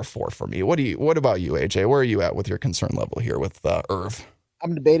 3 or a 4 for me. What about you, AJ? Where are you at with your concern level here with Irv?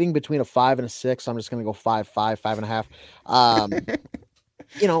 I'm debating between a 5 and a 6. I'm just going to go 5, 5.5.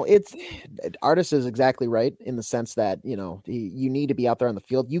 It's Artis is exactly right in the sense that, you need to be out there on the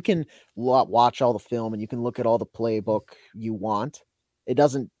field. You can watch all the film and you can look at all the playbook you want. It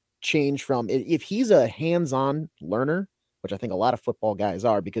doesn't change from if he's a hands-on learner, which I think a lot of football guys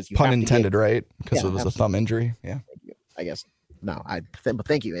are, because you pun have intended, to right? Because it was a thumb injury. Yeah. I guess. No, but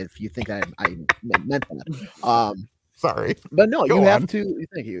thank you. If you think I meant that. Sorry, but no, Go you on. have to.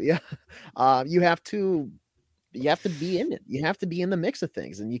 Thank you. Yeah, you have to be in it. You have to be in the mix of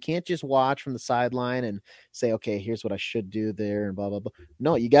things, and you can't just watch from the sideline and say, "Okay, here's what I should do there," and blah blah blah.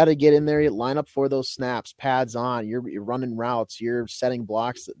 No, you got to get in there, line up for those snaps, pads on. You're running routes, you're setting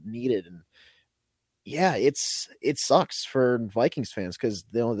blocks that needed, and yeah, it sucks for Vikings fans because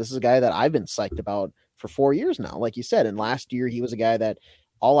this is a guy that I've been psyched about for 4 years now, like you said, and last year he was a guy that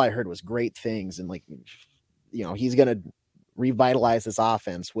all I heard was great things, and he's going to revitalize this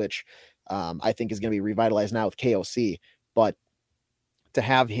offense, which I think is going to be revitalized now with KOC. But to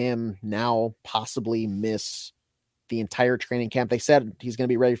have him now possibly miss the entire training camp, they said he's going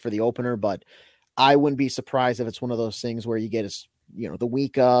to be ready for the opener, but I wouldn't be surprised if it's one of those things where you get his, the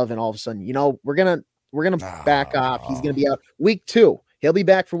week of, and all of a sudden, we're going to back off. He's going to be out week 2. He'll be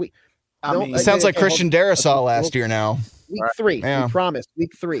back for week. It sounds like Christian Darrisaw last year now. Week 3, yeah. We promised.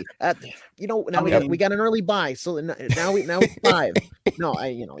 Week 3. Now we got an early bye, so now it's 5. No,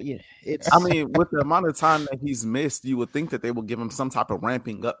 it's. I mean, with the amount of time that he's missed, you would think that they will give him some type of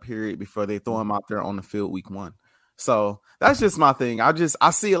ramping up period before they throw him out there on the field week 1. So that's just my thing. I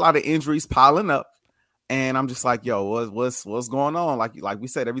see a lot of injuries piling up, and I'm just like, yo, what's going on? Like we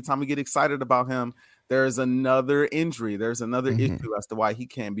said, every time we get excited about him, there's another injury. There's another issue as to why he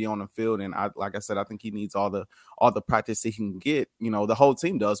can't be on the field. And like I said, I think he needs all the practice he can get. The whole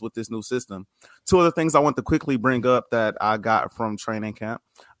team does with this new system. 2 other things I want to quickly bring up that I got from training camp.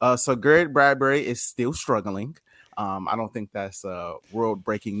 So Garrett Bradbury is still struggling. I don't think that's world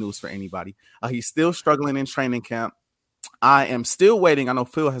breaking news for anybody. He's still struggling in training camp. I am still waiting. I know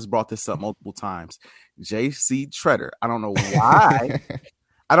Phil has brought this up multiple times. JC Tretter. I don't know why.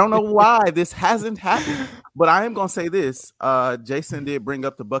 I don't know why this hasn't happened, but I am going to say this. Jason did bring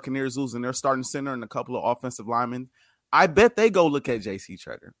up the Buccaneers losing their starting center and a couple of offensive linemen. I bet they go look at JC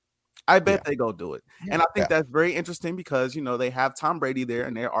Tretter. I bet they go do it. And I think that's very interesting because, they have Tom Brady there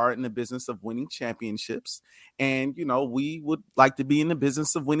and they are in the business of winning championships. And, we would like to be in the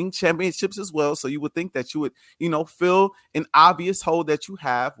business of winning championships as well. So you would think that you would, fill an obvious hole that you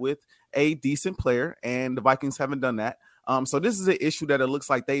have with a decent player, and the Vikings haven't done that. So this is an issue that it looks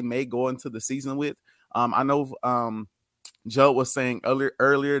like they may go into the season with. I know Joe was saying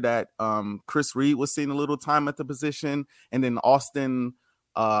earlier that Chris Reed was seeing a little time at the position, and then Austin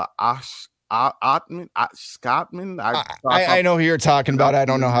Scottman. I know who you're talking about. I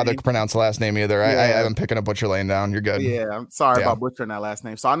don't know how to pronounce the last name either. I haven't picking up what you're laying down. You're good. Yeah, I'm sorry about butchering that last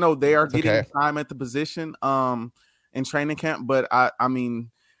name. So I know they are getting time at the position in training camp, but I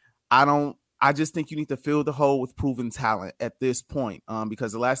mean, I I just think you need to fill the hole with proven talent at this point,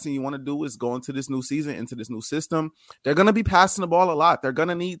 because the last thing you want to do is go into this new season, into this new system. They're going to be passing the ball a lot. They're going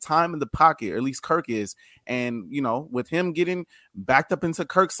to need time in the pocket, or at least Kirk is. And, with him getting backed up into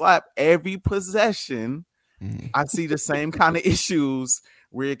Kirk's lap every possession, I see the same kind of issues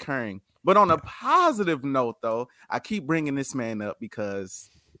reoccurring. But on a positive note, though, I keep bringing this man up because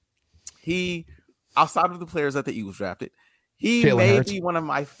he, outside of the players that the Eagles drafted, he may be one of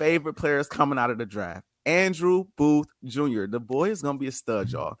my favorite players coming out of the draft. Andrew Booth Jr. The boy is going to be a stud,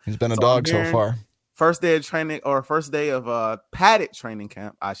 y'all. He's been a dog so far. First day of training, or first day of padded training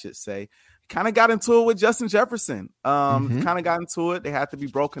camp, I should say. Kind of got into it with Justin Jefferson. Kind of got into it. They had to be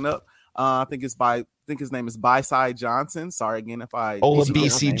broken up. I think his name is Byside Johnson. Sorry again if I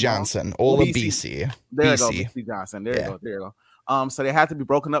Olabisi Johnson. Olabisi. There you go, BC Johnson. There you go. So they had to be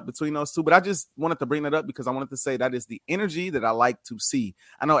broken up between those two. But I just wanted to bring that up because I wanted to say that is the energy that I like to see.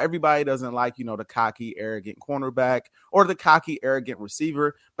 I know everybody doesn't like, the cocky, arrogant cornerback or the cocky, arrogant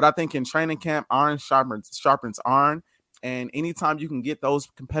receiver. But I think in training camp, iron sharpens iron. And anytime you can get those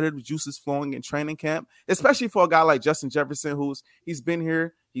competitive juices flowing in training camp, especially for a guy like Justin Jefferson, he's been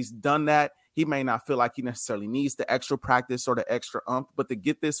here, he's done that. He may not feel like he necessarily needs the extra practice or the extra but to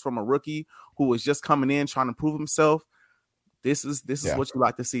get this from a rookie who is just coming in trying to prove himself, this is what you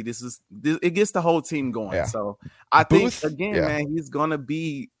like to see. It gets the whole team going. Yeah. So I think man, he's gonna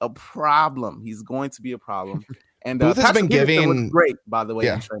be a problem. He's going to be a problem. And Booth has been giving great, by the way,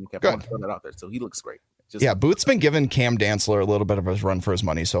 in training camp. I want to throw that out there. So he looks great. Booth's been giving Cam Dantzler a little bit of a run for his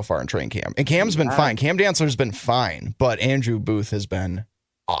money so far in training camp. And Cam's been fine. Cam Dantzler's been fine, but Andrew Booth has been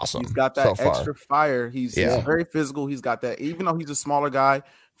awesome. He's got that extra fire. He's very physical. He's got that, even though he's a smaller guy,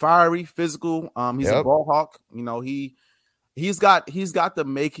 fiery, physical. He's a ball hawk. He's got the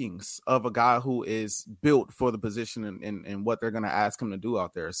makings of a guy who is built for the position and what they're going to ask him to do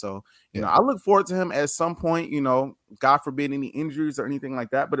out there. So, I look forward to him at some point, God forbid any injuries or anything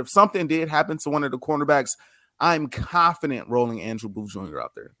like that. But if something did happen to one of the cornerbacks, I'm confident rolling Andrew Booth Jr.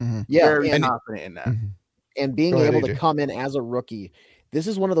 out there. Mm-hmm. Very confident in that. And being able to come in as a rookie, this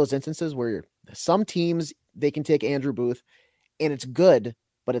is one of those instances where some teams, they can take Andrew Booth and it's good,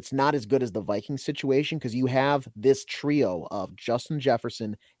 but it's not as good as the Vikings situation because you have this trio of Justin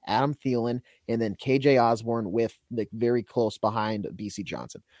Jefferson, Adam Thielen, and then KJ Osborne with the very close behind BC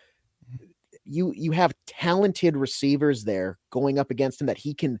Johnson. You have talented receivers there going up against him that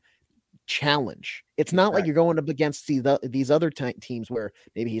he can challenge. It's not like you're going up against these other teams where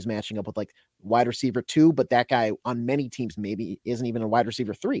maybe he's matching up with like wide receiver 2, but that guy on many teams maybe isn't even a wide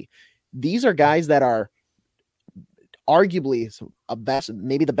receiver 3. These are guys that are arguably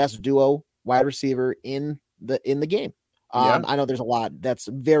maybe the best duo wide receiver in the game. I know there's a lot that's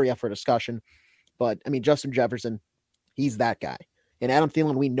very up for discussion, but I mean, Justin Jefferson, he's that guy. And Adam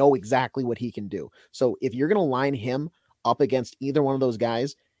Thielen, we know exactly what he can do. So if you're going to line him up against either one of those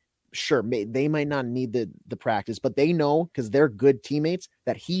guys, sure, they might not need the practice, but they know because they're good teammates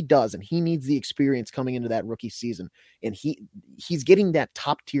that he does, and he needs the experience coming into that rookie season. And he's getting that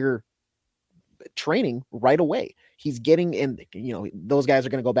top tier training right away. He's getting in, those guys are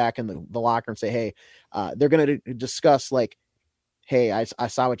going to go back in the locker and say, hey, they're going to discuss like, hey, I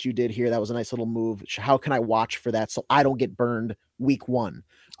saw what you did here. That was a nice little move. How can I watch for that so I don't get burned week 1?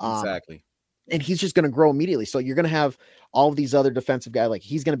 Exactly. And he's just going to grow immediately. So you're going to have all of these other defensive guys. Like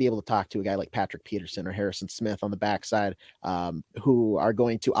he's going to be able to talk to a guy like Patrick Peterson or Harrison Smith on the backside, who are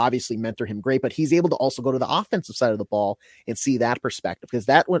going to obviously mentor him great, but he's able to also go to the offensive side of the ball and see that perspective, because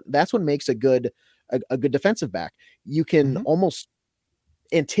that's what makes a good defensive back. You can almost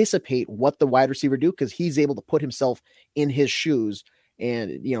anticipate what the wide receiver do because he's able to put himself in his shoes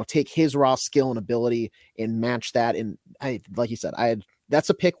and, take his raw skill and ability and match that. And like you said, that's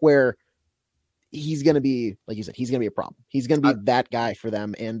a pick where he's going to be, like you said, he's going to be a problem. He's going to be that guy for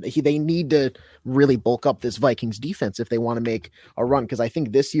them. And they need to really bulk up this Vikings defense if they want to make a run. Cause I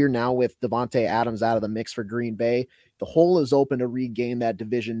think this year now with Devontae Adams out of the mix for Green Bay, the hole is open to regain that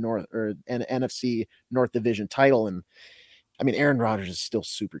division North or an NFC North division title. And I mean, Aaron Rodgers is still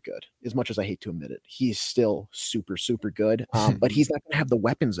super good. As much as I hate to admit it, he's still super, super good. But he's not going to have the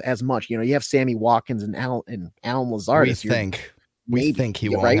weapons as much. You have Sammy Watkins and Alan Lazard. We think he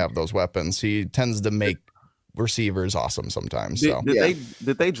won't have those weapons. He tends to make receivers awesome sometimes.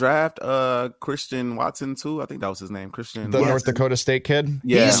 Did they draft Christian Watson too? I think that was his name, Christian. The Watson. North Dakota State kid.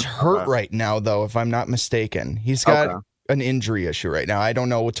 Yeah. He's hurt right now, though, if I'm not mistaken. He's got an injury issue right now. I don't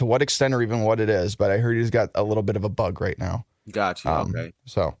know to what extent or even what it is, but I heard he's got a little bit of a bug right now. Gotcha. Okay.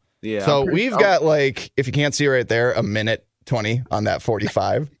 So we've got like, if you can't see right there, a minute 20 on that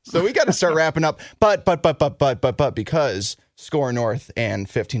 45. So we got to start wrapping up. But because Score North and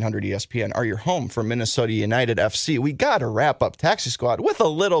 1500 ESPN are your home for Minnesota United FC. We got to wrap up Taxi Squad with a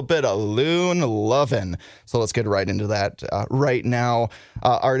little bit of Loon lovin'. So let's get right into that right now.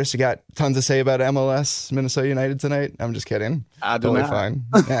 Artist, you got tons to say about MLS Minnesota United tonight? I'm just kidding. I do not. Fine.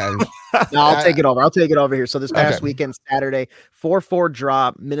 Yeah. No, I'll take it over. I'll take it over here. So this past weekend, Saturday, 4-4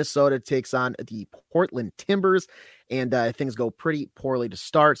 draw. Minnesota takes on the Portland Timbers. And things go pretty poorly to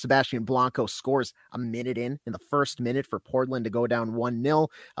start. Sebastian Blanco scores a minute in the first minute for Portland to go down 1-0.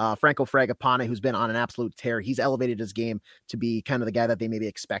 Franco Fragapane, who's been on an absolute tear, he's elevated his game to be kind of the guy that they maybe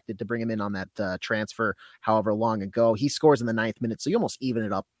expected to bring him in on that transfer however long ago. He scores in the 9th minute, so you almost even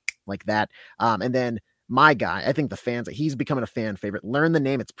it up like that. And then my guy, I think the fans, he's becoming a fan favorite. Learn the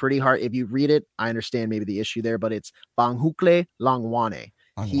name. It's pretty hard. If you read it, I understand maybe the issue there, but it's Bangukle Langwane.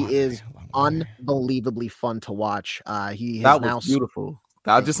 He is unbelievably fun to watch. That was beautiful.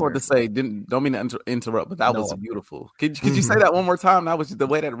 I just wanted to say, don't mean to interrupt, but that was beautiful. Could you say that one more time? That was the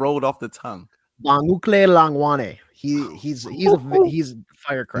way that rolled off the tongue. Bangukle Langwane. He's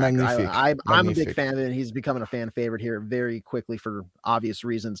firecracker. I'm a big fan of him. He's becoming a fan favorite here very quickly for obvious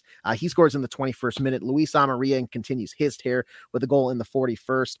reasons. He scores in the 21st minute. Luis Amarilla continues his tear with a goal in the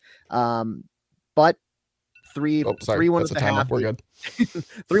 41st. But 3-1 at the half. We're good.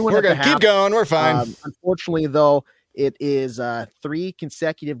 3-1 at the half. Keep going. We're fine. Unfortunately, though, it is 3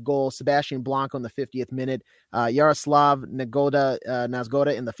 consecutive goals. Sebastian Blanco in the 50th minute, Yaroslav Nazgoda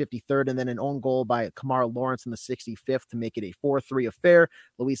in the 53rd, and then an own goal by Kamar Lawrence in the 65th to make it a 4-3 affair.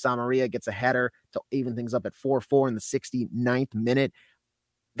 Luis Amarilla gets a header to even things up at 4-4 in the 69th minute.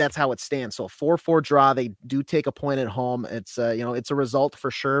 That's how it stands. So 4-4 draw. They do take a point at home. It's it's a result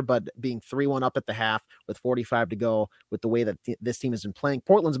for sure, but being 3-1 up at the half with 45 to go with the way that this team has been playing.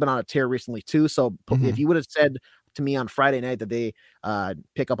 Portland's been on a tear recently too. So if you would have said to me on Friday night that they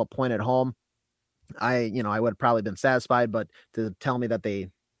pick up a point at home, I would have probably been satisfied, but to tell me that they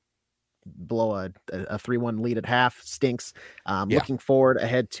blow a 3-1 lead at half stinks. Looking forward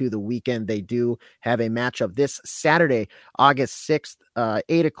ahead to the weekend, they do have a matchup this Saturday, August 6th,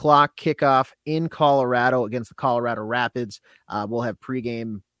 8:00 kickoff in Colorado against the Colorado Rapids. We'll have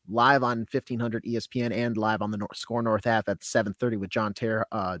pregame live on 1500 ESPN and live on the Score North app at 7:30 with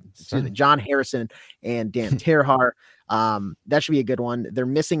John Harrison and Dan Terhar. That should be a good one. They're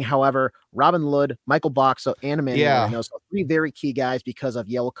missing, however, Robin Lod, Michael Boxo, and Emmanuel Reynoso. So 3 very key guys because of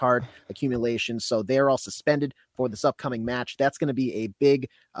yellow card accumulation. So they're all suspended for this upcoming match. That's going to be a big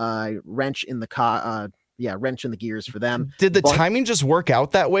wrench in the gears for them. Did the timing just work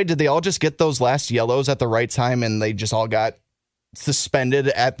out that way? Did they all just get those last yellows at the right time and they just all got suspended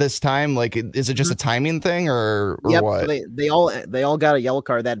at this time? Like, is it just a timing thing or what? They all got a yellow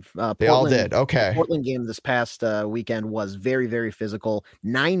card. That they all did. Okay. The Portland game this past weekend was very, very physical.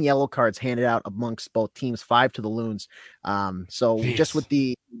 9 yellow cards handed out amongst both teams, 5 to the Loons. So Jeez. Just with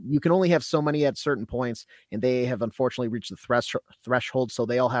you can only have so many at certain points, and they have unfortunately reached the threshold. So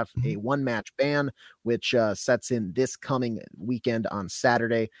they all have a 1-match ban, which sets in this coming weekend on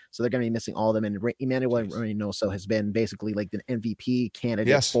Saturday. So they're going to be missing all of them. And Emmanuel Reynoso has been basically like the MVP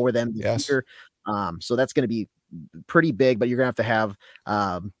candidate for them this year. So that's going to be pretty big, but you're going to have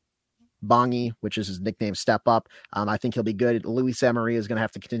Bongi, which is his nickname, step up. I think he'll be good. Luis Amarilla is going to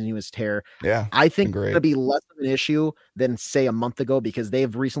have to continue his tear. Yeah, I think it's going to be less of an issue than say a month ago because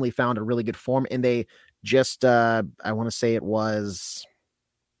they've recently found a really good form, and they just I want to say it was,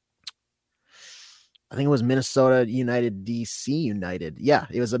 I think it was Minnesota United DC United. Yeah,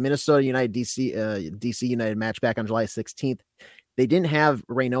 it was a Minnesota United DC United match back on July 16th. They didn't have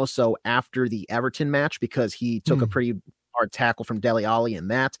Reynoso after the Everton match because he took a pretty hard tackle from Dele Alli in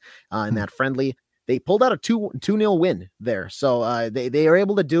that friendly. They pulled out a 2-0 win there. So they are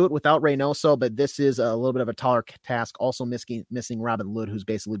able to do it without Reynoso, but this is a little bit of a taller task. Also missing Robin Lod, who's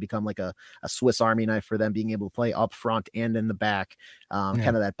basically become like a Swiss Army knife for them, being able to play up front and in the back, kind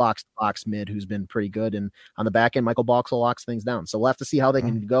of that box-to-box mid who's been pretty good. And on the back end, Michael Boxall locks things down. So we'll have to see how they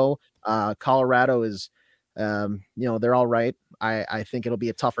can go. Colorado is, they're all right. I think it'll be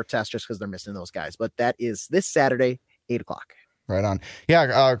a tougher test just because they're missing those guys. But that is this Saturday, 8:00. Right on.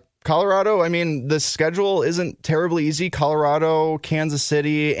 Yeah. Colorado, I mean, the schedule isn't terribly easy. Colorado, Kansas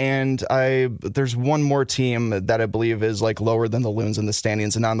City, and there's one more team that I believe is like lower than the Loons in the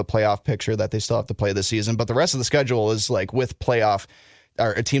standings and on the playoff picture that they still have to play this season. But the rest of the schedule is like with playoff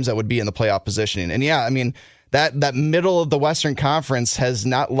or teams that would be in the playoff positioning. And yeah, I mean, that middle of the Western Conference has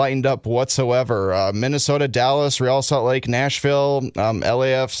not lightened up whatsoever. Minnesota, Dallas, Real Salt Lake, Nashville,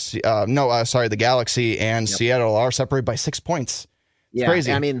 the Galaxy and Seattle are separated by 6 points. Yeah,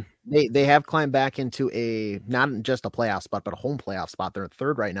 crazy. I mean, they have climbed back into not just a playoff spot, but a home playoff spot. They're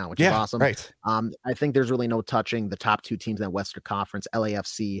third right now, which is awesome. Right. I think there's really no touching the top two teams in that Western Conference,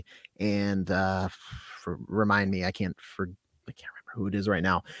 LAFC and remind me, I can't remember who it is right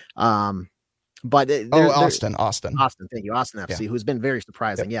now. But Austin. Thank you. Austin FC, who's been very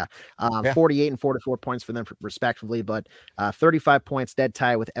surprising. Yep. 48 and 44 points for them respectively, but 35 points dead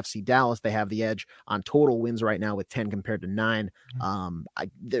tie with FC Dallas. They have the edge on total wins right now with 10 compared to 9.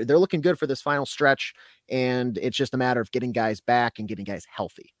 They're looking good for this final stretch, and it's just a matter of getting guys back and getting guys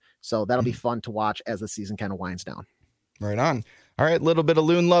healthy. So that'll be fun to watch as the season kind of winds down. Right on. All right, little bit of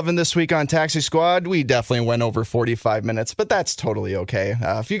Loon loving this week on Taxi Squad. We definitely went over 45 minutes, but that's totally okay.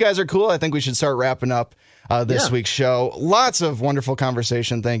 If you guys are cool, I think we should start wrapping up this week's show. Lots of wonderful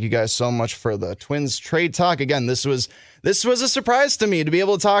conversation. Thank you guys so much for the Twins trade talk. Again, this was a surprise to me to be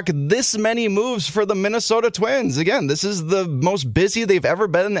able to talk this many moves for the Minnesota Twins. Again, this is the most busy they've ever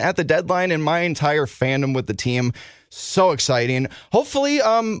been at the deadline in my entire fandom with the team. So exciting. Hopefully,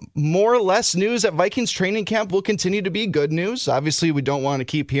 more or less news at Vikings training camp will continue to be good news. Obviously, we don't want to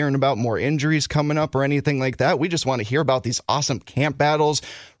keep hearing about more injuries coming up or anything like that. We just want to hear about these awesome camp battles,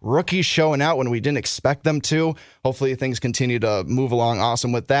 rookies showing out when we didn't expect them to. Hopefully, things continue to move along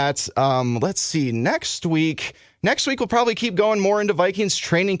awesome with that. Let's see. Next week, we'll probably keep going more into Vikings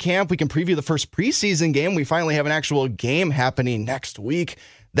training camp. We can preview the first preseason game. We finally have an actual game happening next week.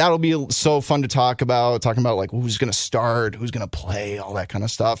 That'll be so fun to talking about like who's going to start, who's going to play, all that kind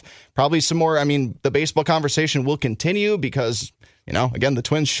of stuff. Probably some more. I mean, the baseball conversation will continue because, again, the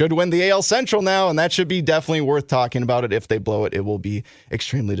Twins should win the AL Central now, and that should be definitely worth talking about it. If they blow it, it will be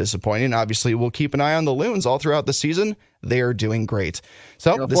extremely disappointing. Obviously, we'll keep an eye on the Loons all throughout the season. They are doing great.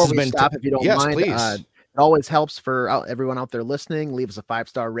 So this has been if you don't mind, please. it always helps for everyone out there listening. Leave us a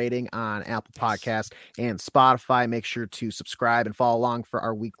 5-star rating on Apple Podcasts and Spotify. Make sure to subscribe and follow along for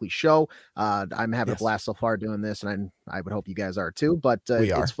our weekly show. I'm having a blast so far doing this, and I would hope you guys are too. But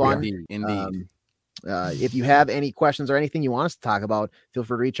it's fun. Indeed. If you have any questions or anything you want us to talk about, feel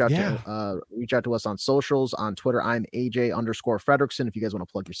free to reach out to us on socials. On Twitter, I'm AJ_Fredrickson. If you guys want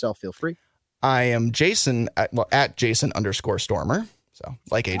to plug yourself, feel free. I am Jason at Jason_Stormer. So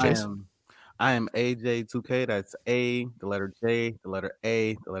like AJ's. I am AJ2K. That's A, the letter J, the letter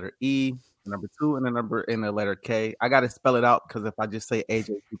A, the letter E, the number 2, and the number in the letter K. I got to spell it out because if I just say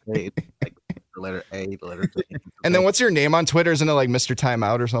AJ2K, it's like the letter A, the letter J. And then what's your name on Twitter? Isn't it like Mr.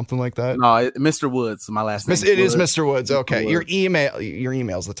 Timeout or something like that? No, Mr. Woods. My last name. It is Mr. Woods. Okay. Your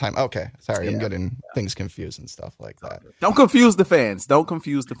email's the time. Okay. Sorry. I'm getting things confused and stuff like that. Don't confuse the fans. No,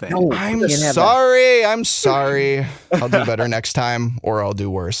 I'm sorry. I'll do better next time, or I'll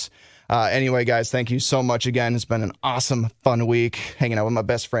do worse. Anyway, guys, thank you so much again. It's been an awesome, fun week hanging out with my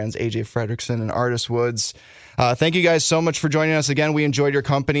best friends, AJ Fredrickson and Artis Woods. Thank you guys so much for joining us again. We enjoyed your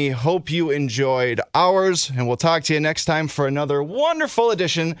company. Hope you enjoyed ours, and we'll talk to you next time for another wonderful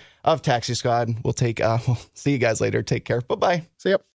edition of Taxi Squad. We'll see you guys later. Take care. Bye-bye. See ya.